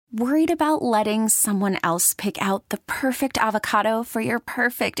Worried about letting someone else pick out the perfect avocado for your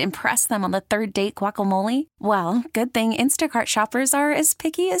perfect impress them on the third date guacamole? Well, good thing Instacart shoppers are as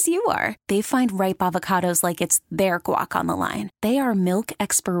picky as you are. They find ripe avocados like it's their guac on the line. They are milk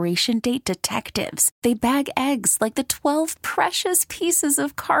expiration date detectives. They bag eggs like the 12 precious pieces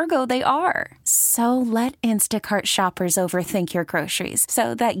of cargo they are. So let Instacart shoppers overthink your groceries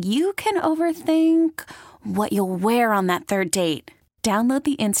so that you can overthink what you'll wear on that third date. Download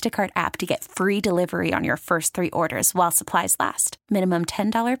the Instacart app to get free delivery on your first 3 orders while supplies last. Minimum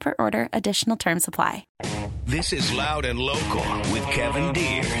 $10 per order. Additional terms apply. This is Loud and Local with Kevin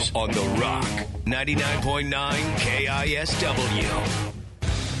Deers on The Rock, 99.9 KISW.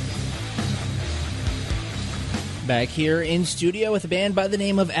 Back here in studio with a band by the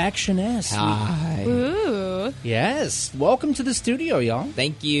name of Action S. Hi. Ooh. Yes. Welcome to the studio, y'all.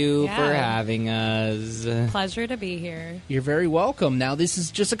 Thank you for having us. Pleasure to be here. You're very welcome. Now, this is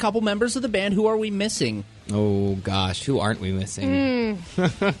just a couple members of the band. Who are we missing? Oh, gosh. Who aren't we missing?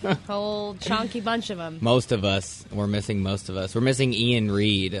 Whole chunky bunch of them. Most of us. We're missing most of us. We're missing Ian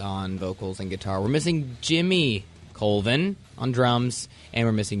Reed on vocals and guitar. We're missing Jimmy Colvin on drums. And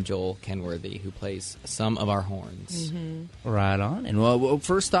we're missing Joel Kenworthy, who plays some of our horns. Mm-hmm. Right on. And well,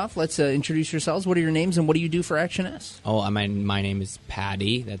 first off, let's introduce yourselves. What are your names and what do you do for Action S? Oh, my name is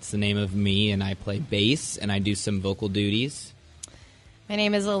Patty. That's the name of me, and I play bass, and I do some vocal duties. My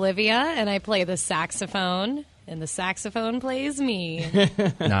name is Olivia, and I play the saxophone, and the saxophone plays me.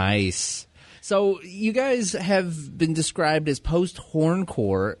 Nice. So you guys have been described as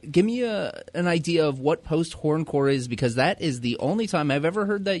post-horncore. Give me an idea of what post-horncore is, because that is the only time I've ever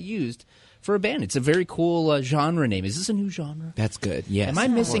heard that used for a band. It's a very cool genre name. Is this a new genre? That's good, yes. Am I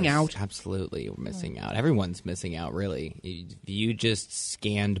missing out? Absolutely, we're missing out. Everyone's missing out, really. If you just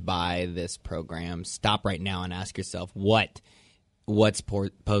scanned by this program, stop right now and ask yourself, what's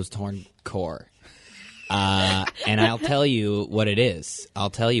post-horncore? And I'll tell you what it is.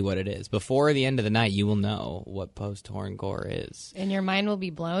 Before the end of the night, you will know what post-horncore is. And your mind will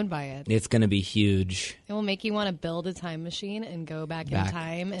be blown by it. It's going to be huge. It will make you want to build a time machine and go back in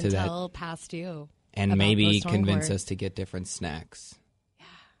time and tell past you. And maybe convince us to get different snacks. Yeah.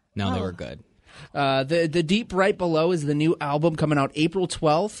 No, they were good. The Deep Right Below is the new album coming out April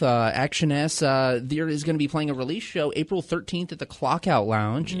 12th. Action S, there is going to be playing a release show April 13th at the Clockout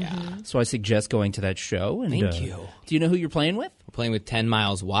Lounge. Yeah. So I suggest going to that show. And, Thank you. Do you know who you're playing with? We're playing with 10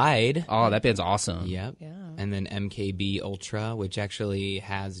 Miles Wide. Oh, that band's awesome. Yep. Yeah. And then MKB Ultra, which actually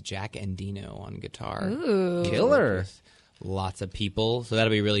has Jack Endino on guitar. Ooh. Killer. Lots of people. So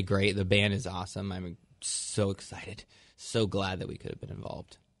that'll be really great. The band is awesome. I'm so excited. So glad that we could have been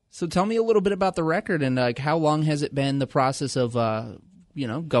involved. So tell me a little bit about the record and how long has it been the process of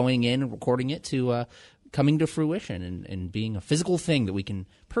going in and recording it to coming to fruition and being a physical thing that we can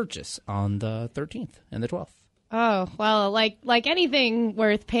purchase on the 13th and the 12th? Oh, well, like anything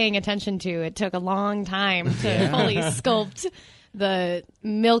worth paying attention to, it took a long time to fully sculpt the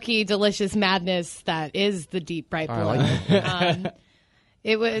milky, delicious madness that is the Deep Bright Below.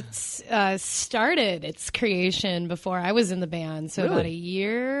 It was started its creation before I was in the band, so about a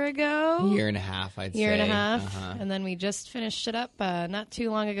year ago. Year and a half, I'd say. Year and a half, and then we just finished it up not too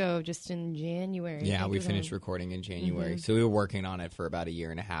long ago, just in January. Yeah, we finished recording in January, so we were working on it for about a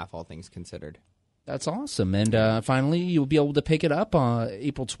year and a half, all things considered. That's awesome. And finally, you'll be able to pick it up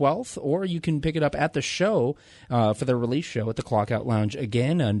April 12th, or you can pick it up at the show for the release show at the Clockout Lounge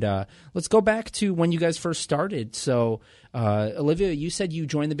again. And let's go back to when you guys first started. So, Olivia, you said you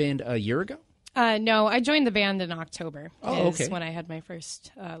joined the band a year ago? No, I joined the band in October. Oh, okay. Is when I had my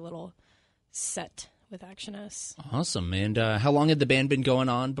first little set with Action S. Awesome. And how long had the band been going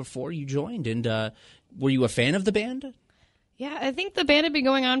on before you joined? And were you a fan of the band? Yeah, I think the band had been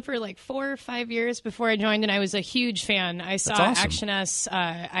going on for like 4 or 5 years before I joined, and I was a huge fan. I saw Action S.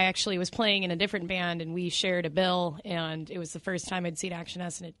 I actually was playing in a different band, and we shared a bill, and it was the first time I'd seen Action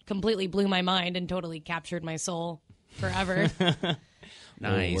S, and it completely blew my mind and totally captured my soul forever.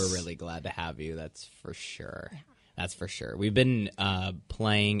 Nice. Well, we're really glad to have you, that's for sure. That's for sure. We've been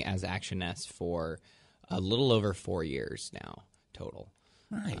playing as Action S for a little over 4 years now, total.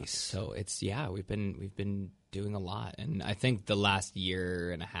 Nice. So it's we've been doing a lot, and I think the last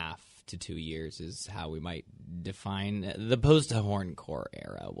year and a half to 2 years is how we might define the post-horncore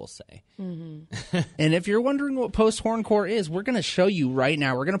era, we'll say. Mm-hmm. And if you're wondering what post-horncore is, we're going to show you right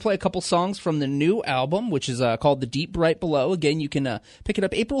now. We're going to play a couple songs from the new album, which is called The Deep Right Below. Again, you can pick it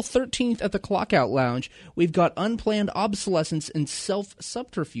up April 13th at the Clockout Lounge. We've got Unplanned Obsolescence and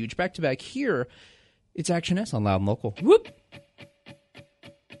Self-Subterfuge back-to-back here. It's Action S on Loud and Local. Whoop!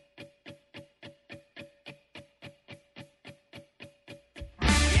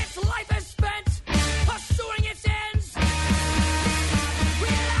 Yes,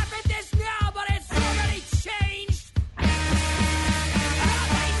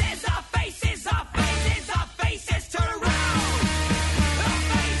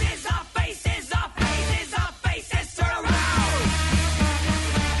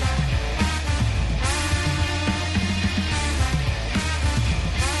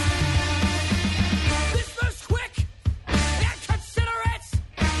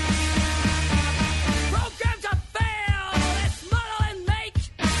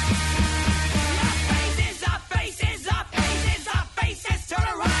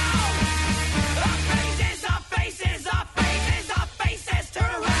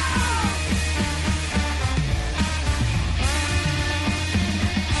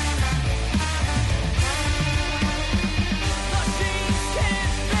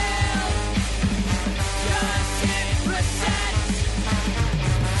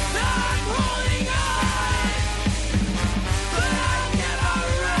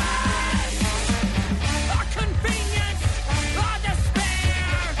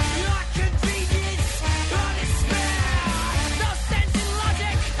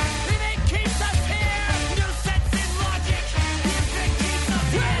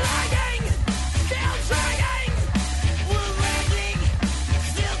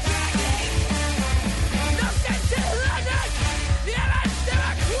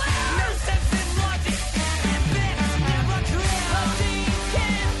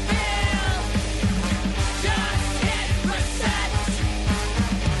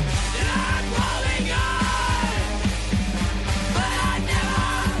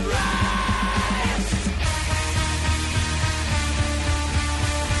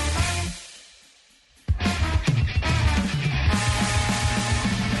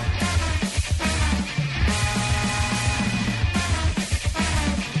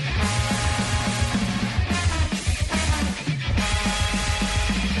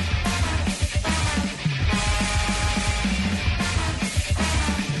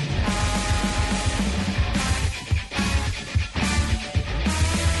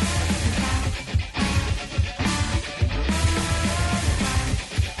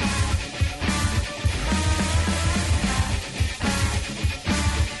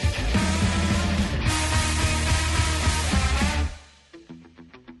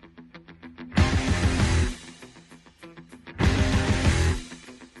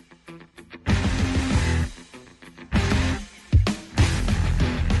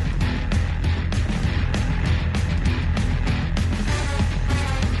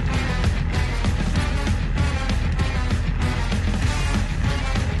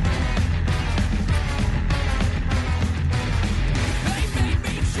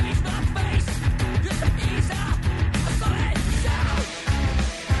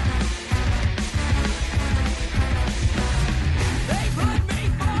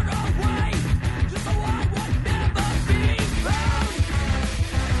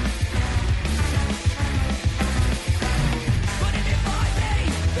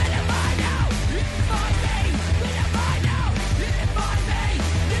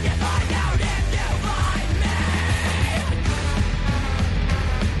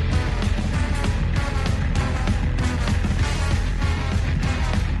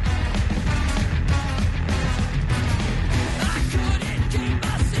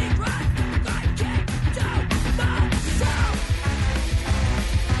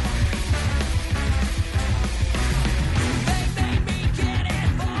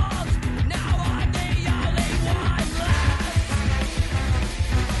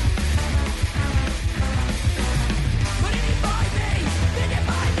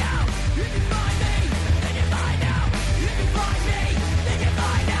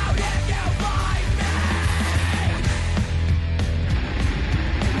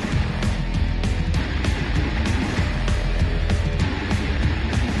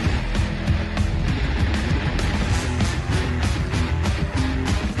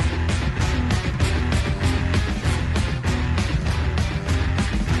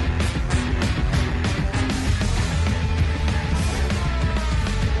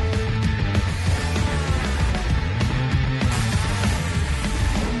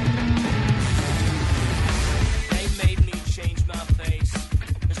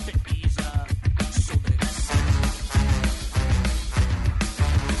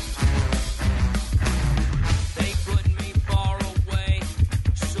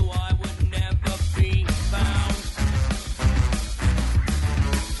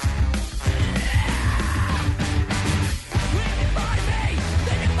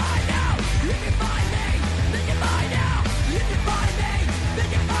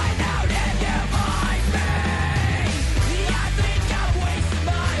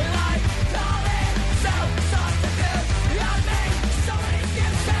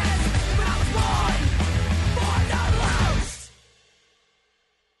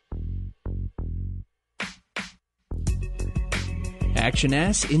 Action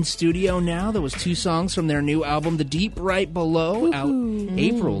S in studio now. That was 2 songs from their new album, The Deep Right Below, out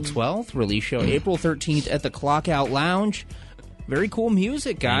April 12th. Release show April 13th at the Clockout Lounge. Very cool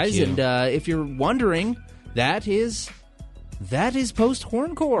music, guys. Thank you. And if you're wondering, that is Post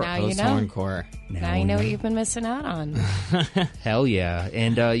Horncore. Now you Post know. Horncore. Now you know what you've been missing out on. Hell yeah.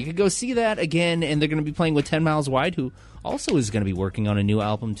 And you can go see that again, and they're going to be playing with 10 Miles Wide, who also is going to be working on a new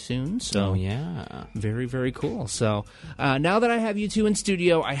album soon. So Oh, yeah. very, very cool. So now that I have you two in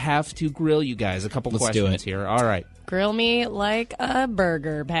studio, I have to grill you guys a couple Let's do questions it. here. All right. Grill me like a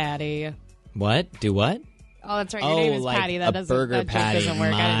burger patty. What? Do what? Oh, that's right. Your name is like Patty. a That burger joke patty. doesn't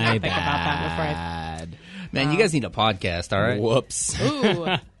work. I did My not think about that before. bad. Man, you guys need a podcast, all right? Whoops. Ooh.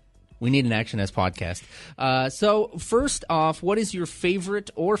 We need an Action S podcast. So first off, what is your favorite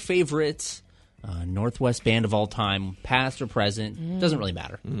or favorites Northwest band of all time, past or present? Doesn't really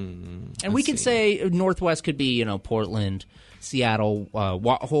matter. And we could say Northwest could be, Portland, Seattle,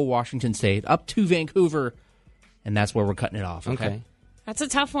 whole Washington State, up to Vancouver, and that's where we're cutting it off. Okay. That's a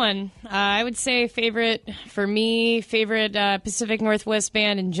tough one. I would say favorite Pacific Northwest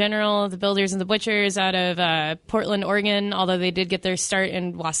band in general, the Builders and the Butchers out of Portland, Oregon, although they did get their start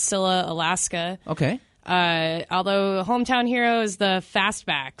in Wasilla, Alaska. Okay. Although hometown heroes, the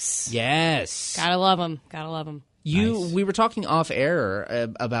Fastbacks. Yes. Gotta love them. Gotta love them. We were talking off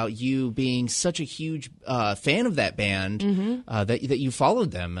air about you being such a huge fan of that band that you followed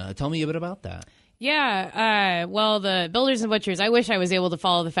them. Tell me a bit about that. Yeah, well, the Builders and Butchers, I wish I was able to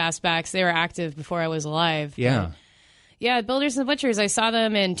follow the Fastbacks. They were active before I was alive. Yeah. But yeah, Builders and Butchers, I saw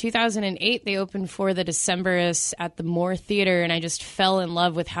them in 2008. They opened for the Decemberists at the Moore Theater, and I just fell in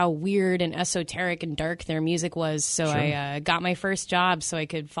love with how weird and esoteric and dark their music was. So I got my first job so I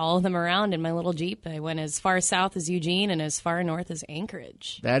could follow them around in my little Jeep. I went as far south as Eugene and as far north as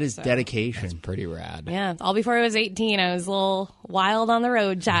Anchorage. That is dedication. That's pretty rad. Yeah, all before I was 18. I was a little wild on the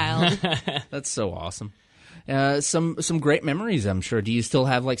road child. That's so awesome. Some great memories, I'm sure. Do you still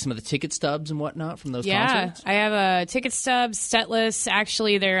have like some of the ticket stubs and whatnot from those concerts? I have a ticket stub, Stetless.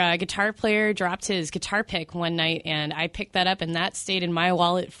 Actually, their guitar player dropped his guitar pick one night, and I picked that up, and that stayed in my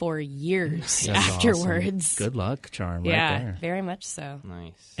wallet for years That's afterwards. awesome. Good luck, charm, right Yeah, there. very much so.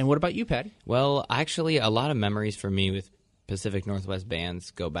 Nice. And what about you, Patty? Well, actually, a lot of memories for me with Pacific Northwest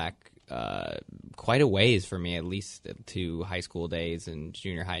bands go back quite a ways for me, at least to high school days and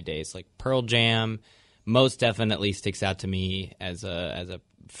junior high days. Like Pearl Jam, most definitely sticks out to me as a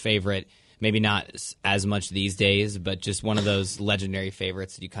favorite. Maybe not as much these days, but just one of those legendary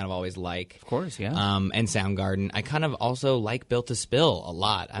favorites that you kind of always like. Of course, yeah. And Soundgarden. I kind of also like Built to Spill a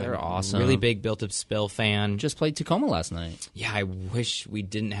lot. They're I'm awesome. a really big Built to Spill fan. Just played Tacoma last night. Yeah, I wish we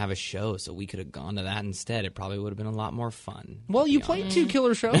didn't have a show so we could have gone to that instead. It probably would have been a lot more fun. Well, you played 2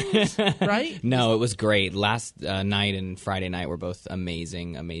 killer shows, right? No, it was great. Last night and Friday night were both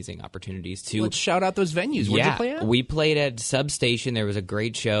amazing opportunities to. Let's shout out those venues. Where'd you play at? We played at Substation. There was a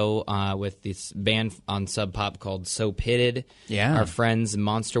great show with this band on Sub Pop called So Pitted. Yeah. Our friends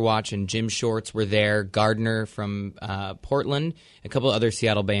Monster Watch and Jim Shorts were there. Gardner from Portland. A couple other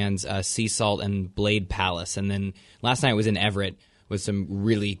Seattle bands, Sea Salt and Blade Palace. And then last night was in Everett with some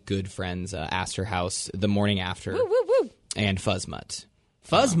really good friends, Astor House, The Morning After, and Fuzzmutt.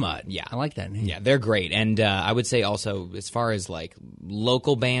 Fuzzmutt. Yeah. I like that name. Yeah, they're great. And I would say also, as far as like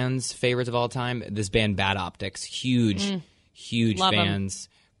local bands, favorites of all time, this band Bad Optics, huge Love 'em. fans.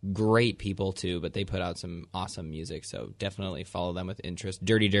 Great people too, but they put out some awesome music, so definitely follow them with interest.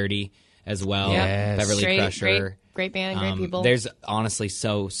 Dirty Dirty as well. Yes. Beverly Great, Crusher. great band, great people. There's honestly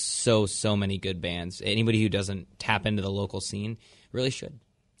so many good bands. Anybody who doesn't tap into the local scene really should.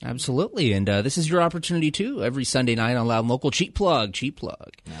 Absolutely. And this is your opportunity, too, every Sunday night on Loud and Local. Cheap plug.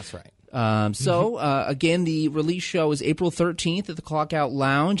 That's right. Again, the release show is April 13th at the Clockout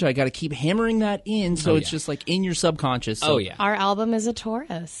Lounge. I got to keep hammering that in, so it's just like in your subconscious. So Oh yeah. Our album is a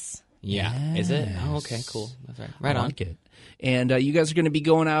Taurus. Yeah. Is it? Oh, okay, cool. That's right. Right I on. like it. And you guys are going to be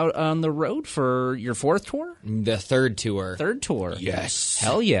going out on the road for your 4th tour? The third tour. 3rd tour. Yes.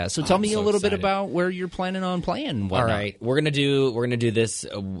 Hell yeah. So tell me so a little bit excited. about where you're planning on playing. All right, we're gonna do this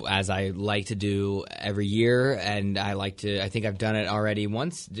as I like to do every year, and I think I've done it already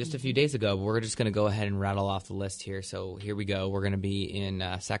once, just a few days ago. But we're just gonna go ahead and rattle off the list here. So here we go. We're gonna be in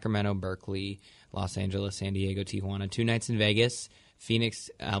Sacramento, Berkeley, Los Angeles, San Diego, Tijuana, 2 nights in Vegas, Phoenix,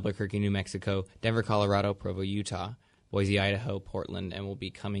 Albuquerque, New Mexico, Denver, Colorado, Provo, Utah, Boise, Idaho, Portland, and we'll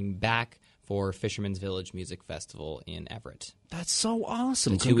be coming back for Fisherman's Village Music Festival in Everett. That's so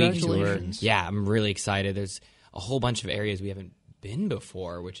awesome. 2-week tour. Congratulations. Yeah, I'm really excited. There's a whole bunch of areas we haven't been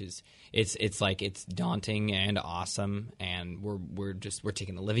before, which is it's daunting and awesome. And we're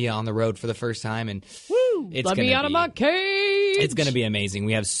taking Olivia on the road for the first time, and Woo! it's Let gonna me out of be- my cave. It's going to be amazing.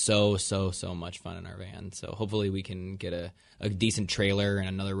 We have so much fun in our van. So hopefully we can get a decent trailer and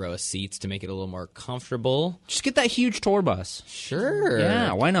another row of seats to make it a little more comfortable. Just get that huge tour bus. Sure.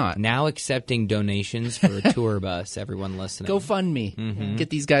 Yeah, why not? Now accepting donations for a tour bus, everyone listening. Go fund me. Get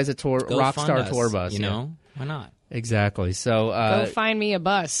these guys a Go fund Rockstar us, tour bus. You know? Why not? Exactly. So Go find me a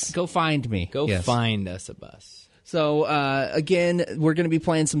bus. go find me. Go Yes. find us a bus. So, again, we're going to be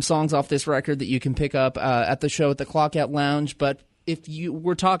playing some songs off this record that you can pick up at the show at the Clockout Lounge. But if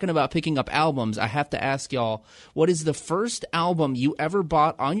we're talking about picking up albums, I have to ask y'all, what is the first album you ever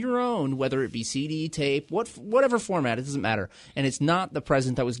bought on your own, whether it be CD, tape, whatever format, it doesn't matter. And it's not the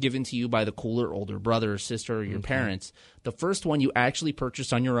present that was given to you by the cooler older brother or sister or your parents. The first one you actually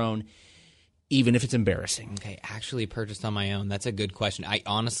purchased on your own, even if it's embarrassing. Okay, actually purchased on my own. That's a good question.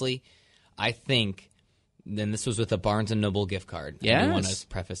 I think, then this was with a Barnes & Noble gift card. Yes. I want to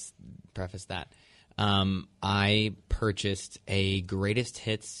preface that. I purchased a greatest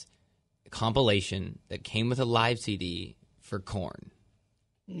hits compilation that came with a live CD for Korn.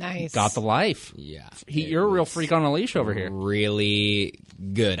 Nice. Got the life. Yeah. You're a real freak on a leash over here. Really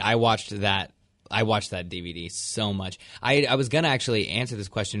good. I watched that DVD so much. I was going to actually answer this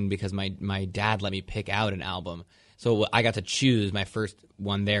question because my dad let me pick out an album. So I got to choose. My first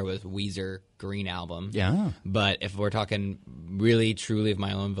one there was Weezer Green Album. Yeah. But if we're talking really, truly of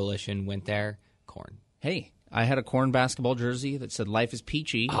my own volition, went there, Korn. Hey, I had a Korn basketball jersey that said "Life is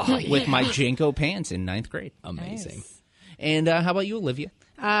Peachy" with my Janko pants in 9th grade. Amazing. Nice. And how about you, Olivia?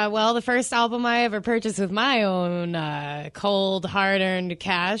 Well, the first album I ever purchased with my own cold, hard-earned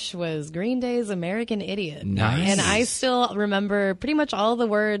cash was Green Day's American Idiot. Nice. And I still remember pretty much all the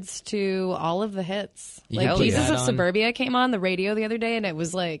words to all of the hits. You Like can put Jesus that of on- Suburbia came on the radio the other day, and it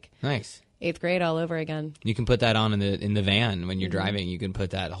was like Nice. 8th grade all over again. You can put that on in the van when you're driving. You can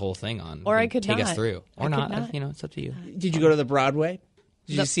put that whole thing on. Or I and could take us not. through, I or could not. not. You know, it's up to you. Did you go to the Broadway?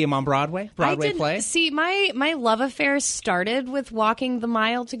 Did you see him on Broadway? Broadway I didn't- play? See, my love affair started with Walking the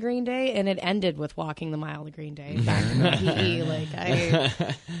Mile to Green Day, and it ended with Walking the Mile to Green Day. Back in the PE, like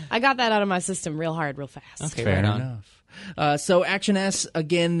I got that out of my system real hard, real fast. Okay, Fair right on. enough. So Action S,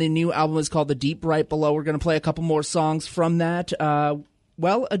 again, the new album is called The Deep Right Below. We're going to play a couple more songs from that.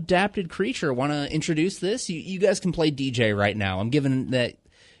 Well, Adapted Creature, want to introduce this? You guys can play DJ right now. I'm giving that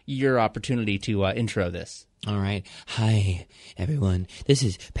your opportunity to intro this. All right. Hi, everyone. This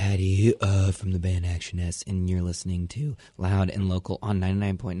is Patty from the band Action S, and you're listening to Loud and Local on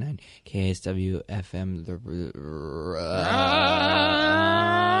 99.9 KSW FM.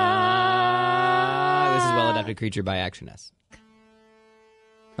 This is Well Adapted Creature by Action S.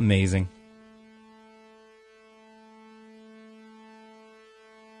 Amazing.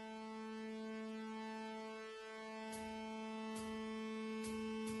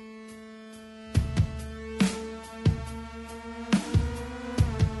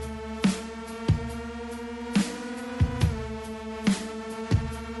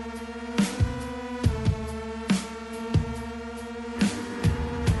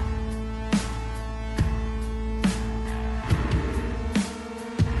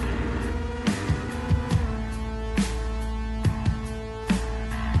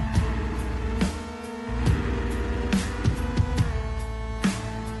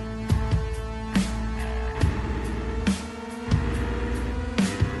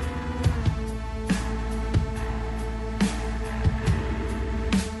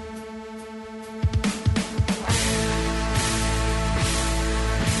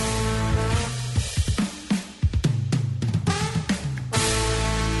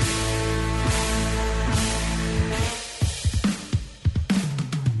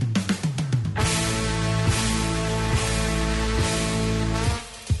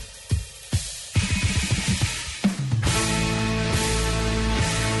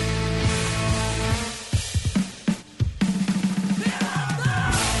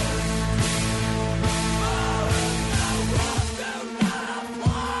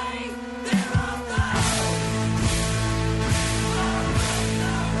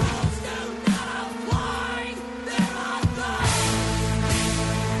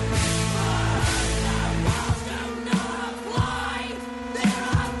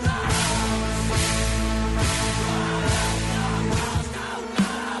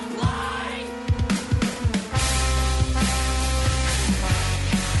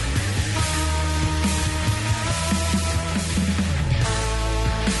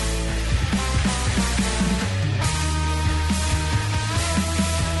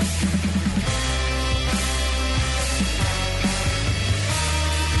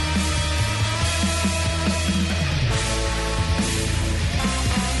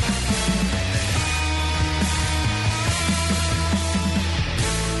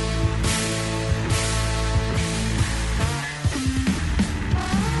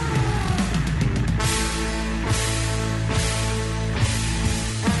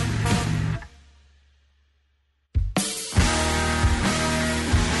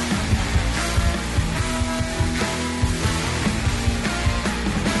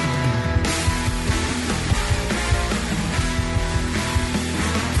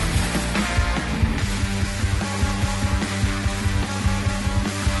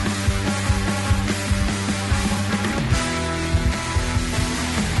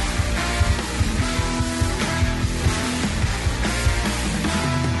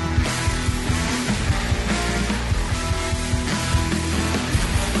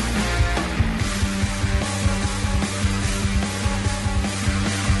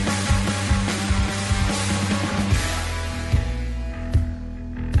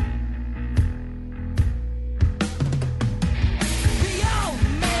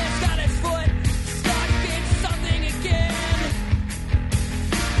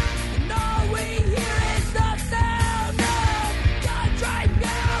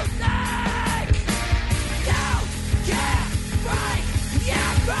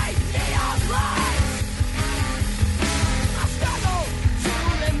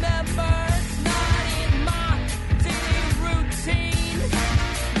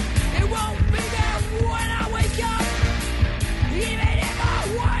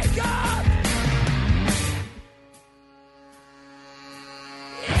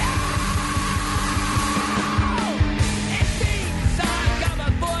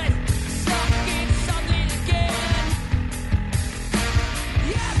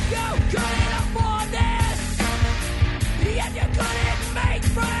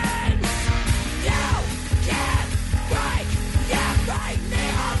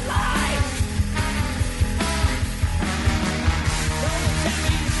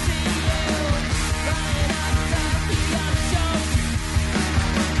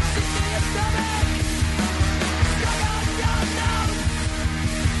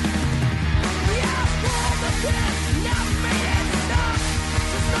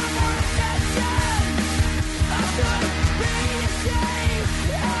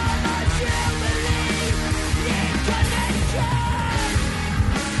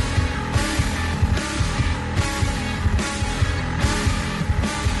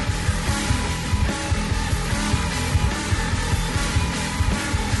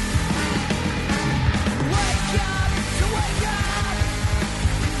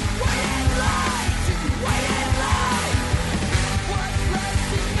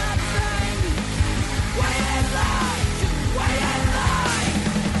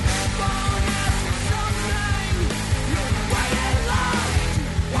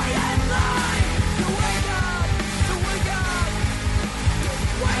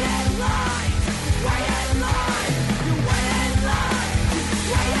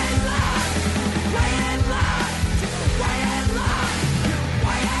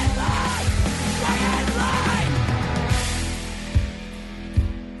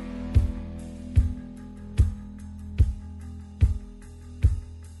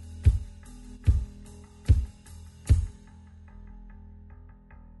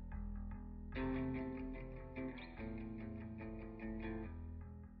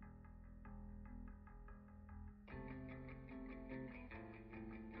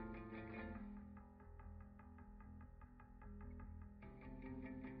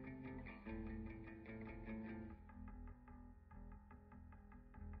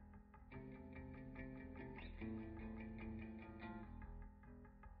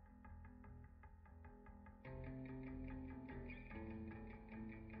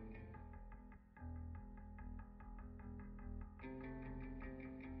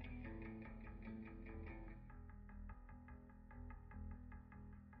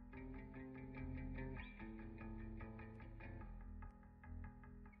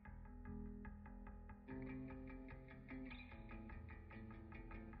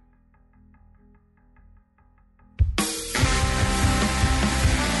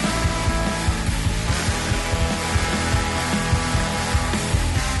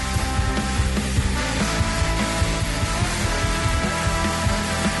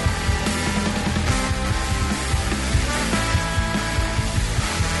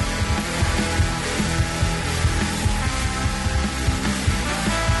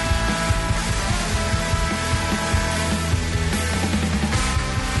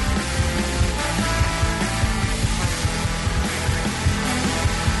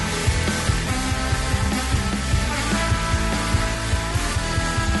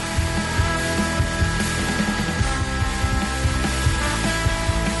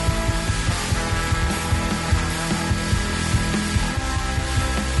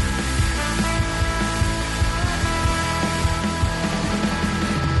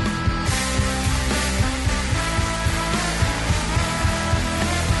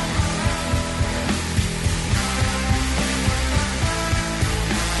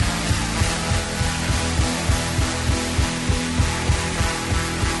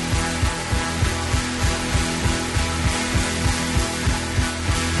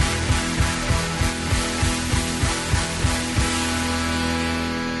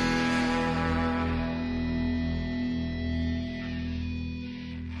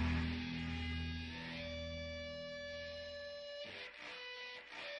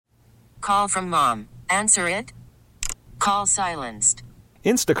 Call from mom. Answer it. Call silenced.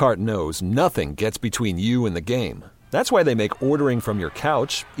 Instacart knows nothing gets between you and the game. That's why they make ordering from your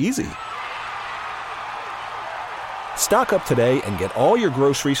couch easy. Stock up today and get all your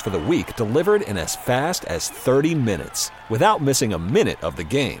groceries for the week delivered in as fast as 30 minutes without missing a minute of the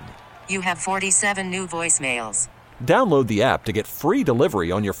game. You have 47 new voicemails. Download the app to get free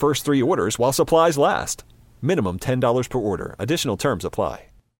delivery on your first 3 orders while supplies last. Minimum $10 per order. Additional terms apply.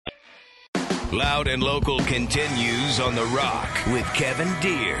 Loud and Local continues on The Rock with Kevin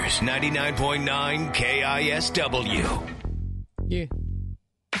Deers, 99.9 KISW.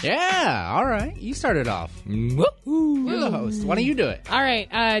 Yeah, all right. You started off. You're the host. Why don't you do it? All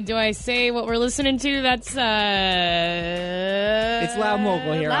right. Do I say what we're listening to? That's It's Loud and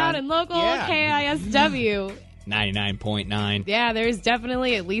Local here. Loud and Local, Yeah. KISW. 99.9. Yeah, there's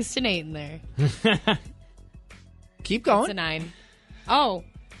definitely at least an 8 in there. Keep It's going. a 9.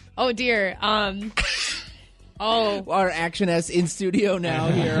 Oh dear. Our Action S in studio now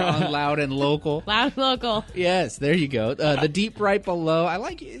here on Loud and Local. Loud and Local. Yes, there you go. The Deep Right Below. I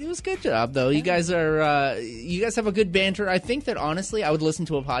like it. It was a good job, though. You guys have a good banter. I think that, honestly, I would listen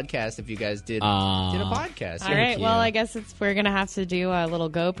to a podcast if you guys did a podcast. All right. Well, I guess we're going to have to do a little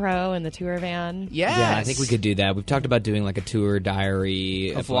GoPro in the tour van. Yes. Yeah, I think we could do that. We've talked about doing like a tour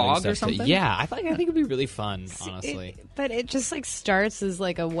diary, vlog or something. Yeah, I think it'd be really fun, honestly. But it just starts as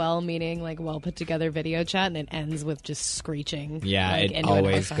like a well-meaning, well put together video chat, and it ends with just screeching. Yeah, it into an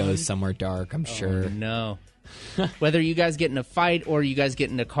always iPhone. goes somewhere dark, I'm sure. No. Whether you guys get in a fight or you guys get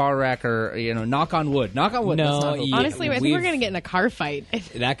in a car wreck or, knock on wood. Knock on wood. No, Let's not hope. yeah. Honestly, I think we're going to get in a car fight.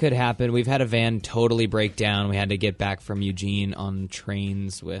 That could happen. We've had a van totally break down. We had to get back from Eugene on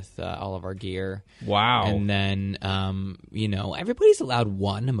trains with all of our gear. Wow. And then, everybody's allowed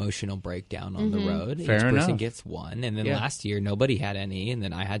one emotional breakdown on the road. Fair Each enough. person gets one. And then last year, nobody had any, and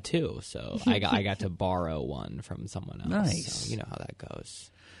then I had 2. So I got to borrow one from someone else. Nice. So you know how that goes.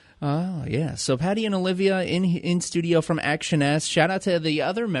 Oh, yeah. So Patty and Olivia in studio from Action S. Shout out to the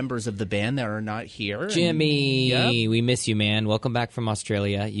other members of the band that are not here. Jimmy, Yep. we miss you, man. Welcome back from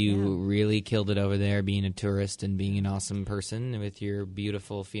Australia. You really killed it over there being a tourist and being an awesome person with your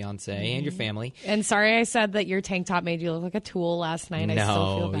beautiful fiance and your family. And sorry I said that your tank top made you look like a tool last night. I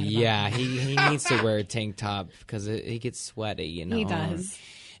still feel bad about he needs to wear a tank top because he gets sweaty, He does.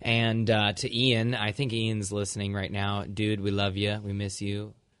 And to Ian, I think Ian's listening right now. Dude, we love you. We miss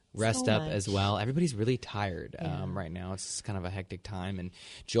you. Rest So up much. as well. Everybody's really tired right now. It's kind of a hectic time, and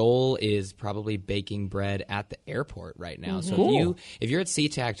Joel is probably baking bread at the airport right now. So Cool. if you're at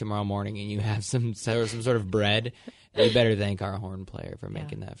SeaTac tomorrow morning and you have some sort of bread, you better thank our horn player for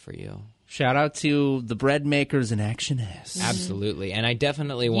making that for you. Shout out to the bread makers in Action S. Absolutely, and I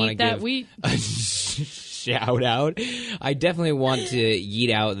definitely want to Eat that give wheat. a shout out. I definitely want to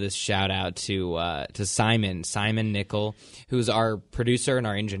yeet out this shout out to Simon Nickel, who's our producer and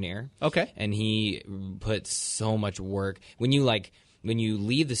our engineer. Okay. And he put so much work. When you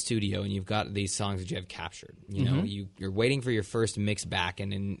leave the studio and you've got these songs that you have captured, you're waiting for your first mix back,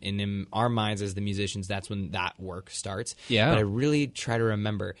 and in our minds as the musicians, that's when that work starts. Yeah. But I really try to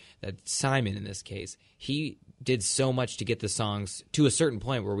remember that Simon, in this case, he did so much to get the songs to a certain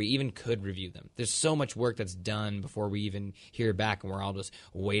point where we even could review them. There's so much work that's done before we even hear it back, and we're all just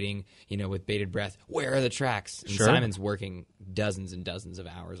waiting, with bated breath. Where are the tracks? And Sure. Simon's working dozens and dozens of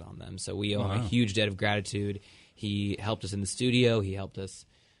hours on them, so we owe him a huge debt of gratitude. He helped us in the studio. He helped us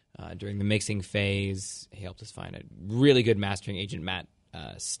during the mixing phase. He helped us find a really good mastering agent, Matt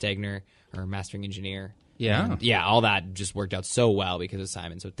Stegner, our mastering engineer. Yeah. And all that just worked out so well because of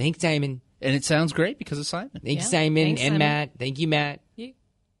Simon. So thanks, Simon. And it sounds great because of Simon. Thank you, Yeah. Simon Thanks, and Simon. Matt. Thank you, Matt.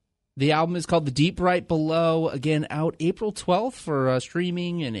 The album is called The Deep Right Below. Again, out April 12th for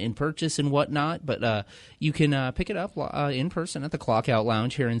streaming and in purchase and whatnot. But you can pick it up in person at the Clockout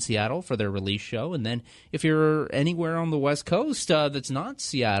Lounge here in Seattle for their release show. And then if you're anywhere on the West Coast that's not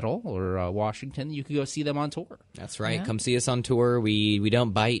Seattle or Washington, you can go see them on tour. That's right. Come see us on tour. We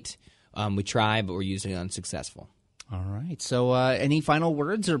don't bite. We try, but we're usually unsuccessful. All right. So any final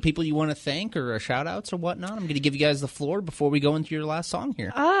words or people you want to thank or shout-outs or whatnot? I'm going to give you guys the floor before we go into your last song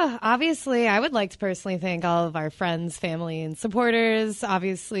here. Obviously, I would like to personally thank all of our friends, family, and supporters.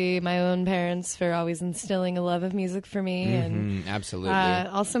 Obviously, my own parents for always instilling a love of music for me. And Absolutely.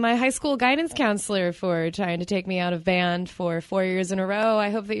 also my high school guidance counselor for trying to take me out of band for 4 years in a row. I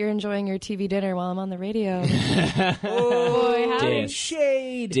hope that you're enjoying your TV dinner while I'm on the radio. Boy, howdy.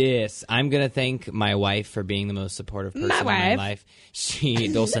 Shade. I'm going to thank my wife for being the most supportive person in my wife. life.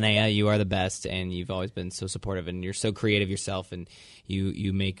 Dulcinea, you are the best, and you've always been so supportive, and you're so creative yourself, and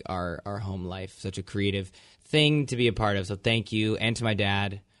you make our home life such a creative thing to be a part of. So thank you, and to my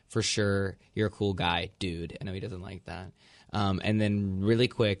dad for sure. You're a cool guy, dude. I know he doesn't like that. And then really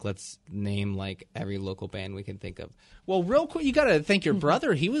quick, let's name like every local band we can think of. Well, real quick, you got to thank your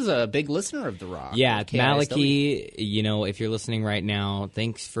brother. He was a big listener of The Rock. Yeah, KISW. Maliki, you know, if you're listening right now,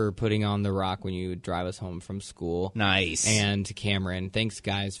 thanks for putting on The Rock when you drive us home from school. Nice. And to Cameron, thanks,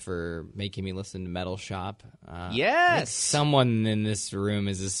 guys, for making me listen to Metal Shop. Yes. Someone in this room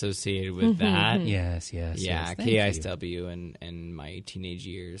is associated with that. Yes. Yeah, yes. Thank you. KISW and my teenage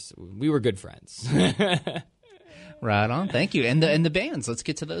years. We were good friends. Right on. Thank you. And the bands. Let's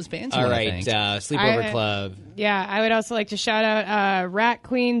get to those bands. All right, Sleepover Club. Yeah, I would also like to shout out Rat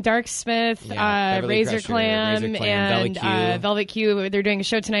Queen, Darksmith, Razor Clam, and Velvet Q. They're doing a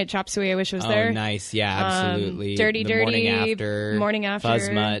show tonight, Chop Suey. I wish it was there. Oh, nice. Yeah, absolutely. Dirty, Morning After.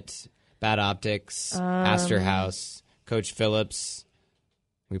 Fuzzmutt, Bad Optics, Astor House, Coach Phillips.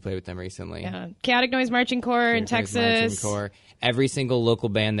 We played with them recently. Yeah. Chaotic Noise Marching Corps in Texas. Marching Corps. Every single local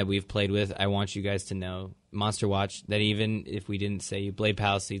band that we've played with, I want you guys to know, Monster Watch, that even if we didn't say you, Blade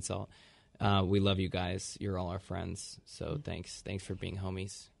Palace, Seed Salt, we love you guys. You're all our friends. So thanks for being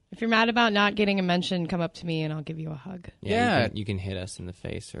homies. If you're mad about not getting a mention, come up to me and I'll give you a hug. Yeah. You can hit us in the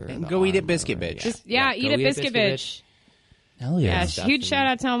face or and go eat a biscuit, bitch. Eat a biscuit, bitch. Hell yeah. Huge shout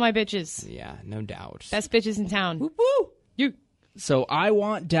out to all my bitches. Yeah, no doubt. Best bitches in town. Woo! You. So I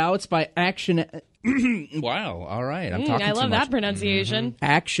Want Doubts by Action. Wow. All right. I'm talking I love too much. that pronunciation.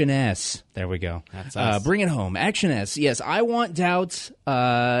 Action S. There we go. That's us. Bring it home. Action S. Yes, I Want Doubts.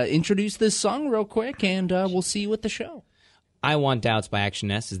 Introduce this song real quick, and we'll see you at the show. I Want Doubts by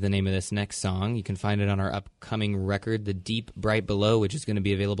Action S is the name of this next song. You can find it on our upcoming record, The Deep Bright Below, which is going to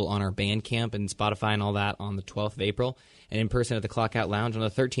be available on our Bandcamp and Spotify and all that on the 12th of April, and in person at the Clockout Lounge on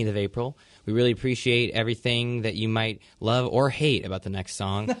the 13th of April. We really appreciate everything that you might love or hate about the next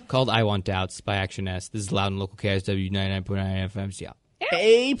song, called I Want Doubts by Action S. This is Loud and Local KISW 99.9 FM. See ya.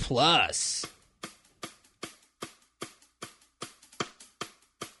 A plus.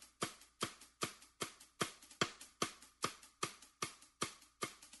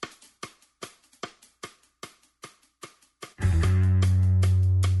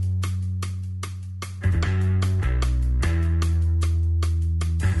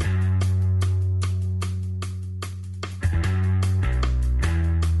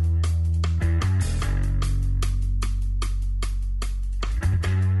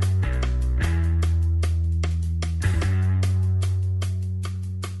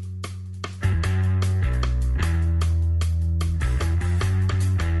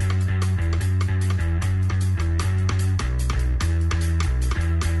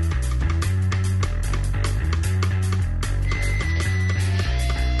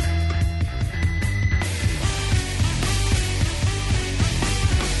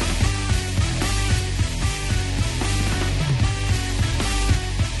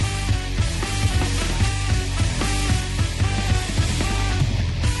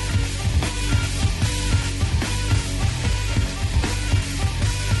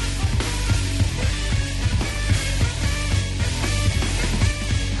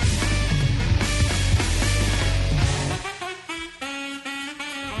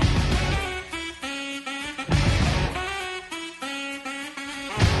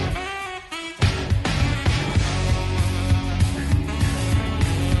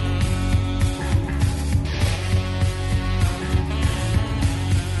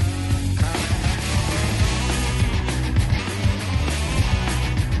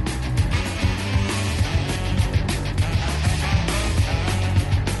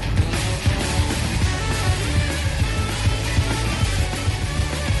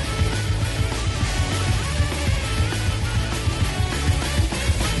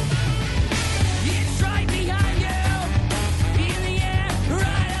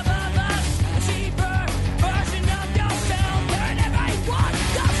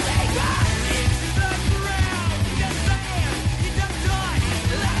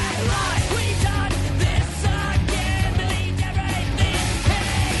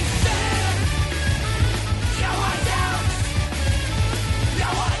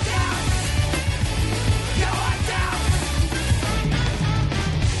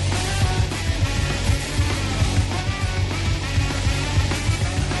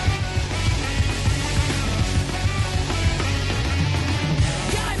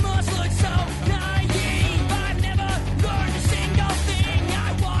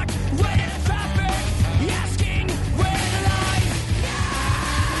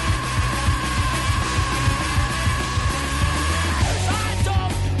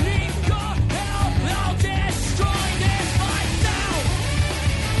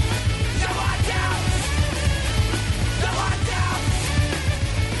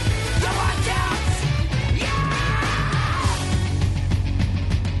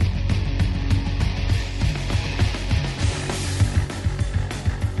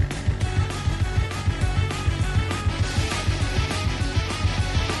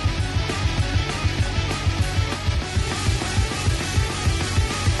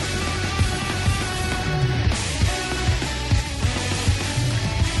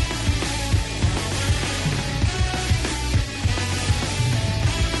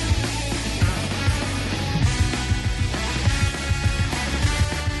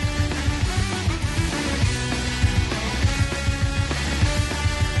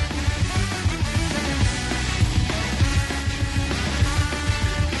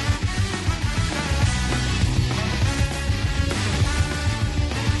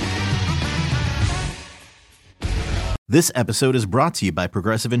 This episode is brought to you by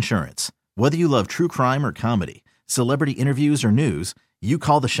Progressive Insurance. Whether you love true crime or comedy, celebrity interviews or news, you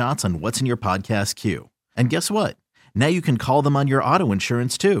call the shots on what's in your podcast queue. And guess what? Now you can call them on your auto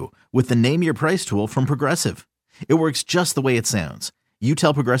insurance too with the Name Your Price tool from Progressive. It works just the way it sounds. You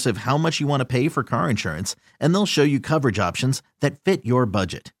tell Progressive how much you want to pay for car insurance, and they'll show you coverage options that fit your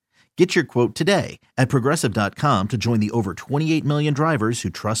budget. Get your quote today at Progressive.com to join the over 28 million drivers who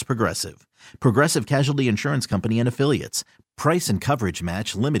trust Progressive. Progressive Casualty Insurance Company and Affiliates. Price and coverage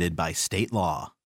match limited by state law.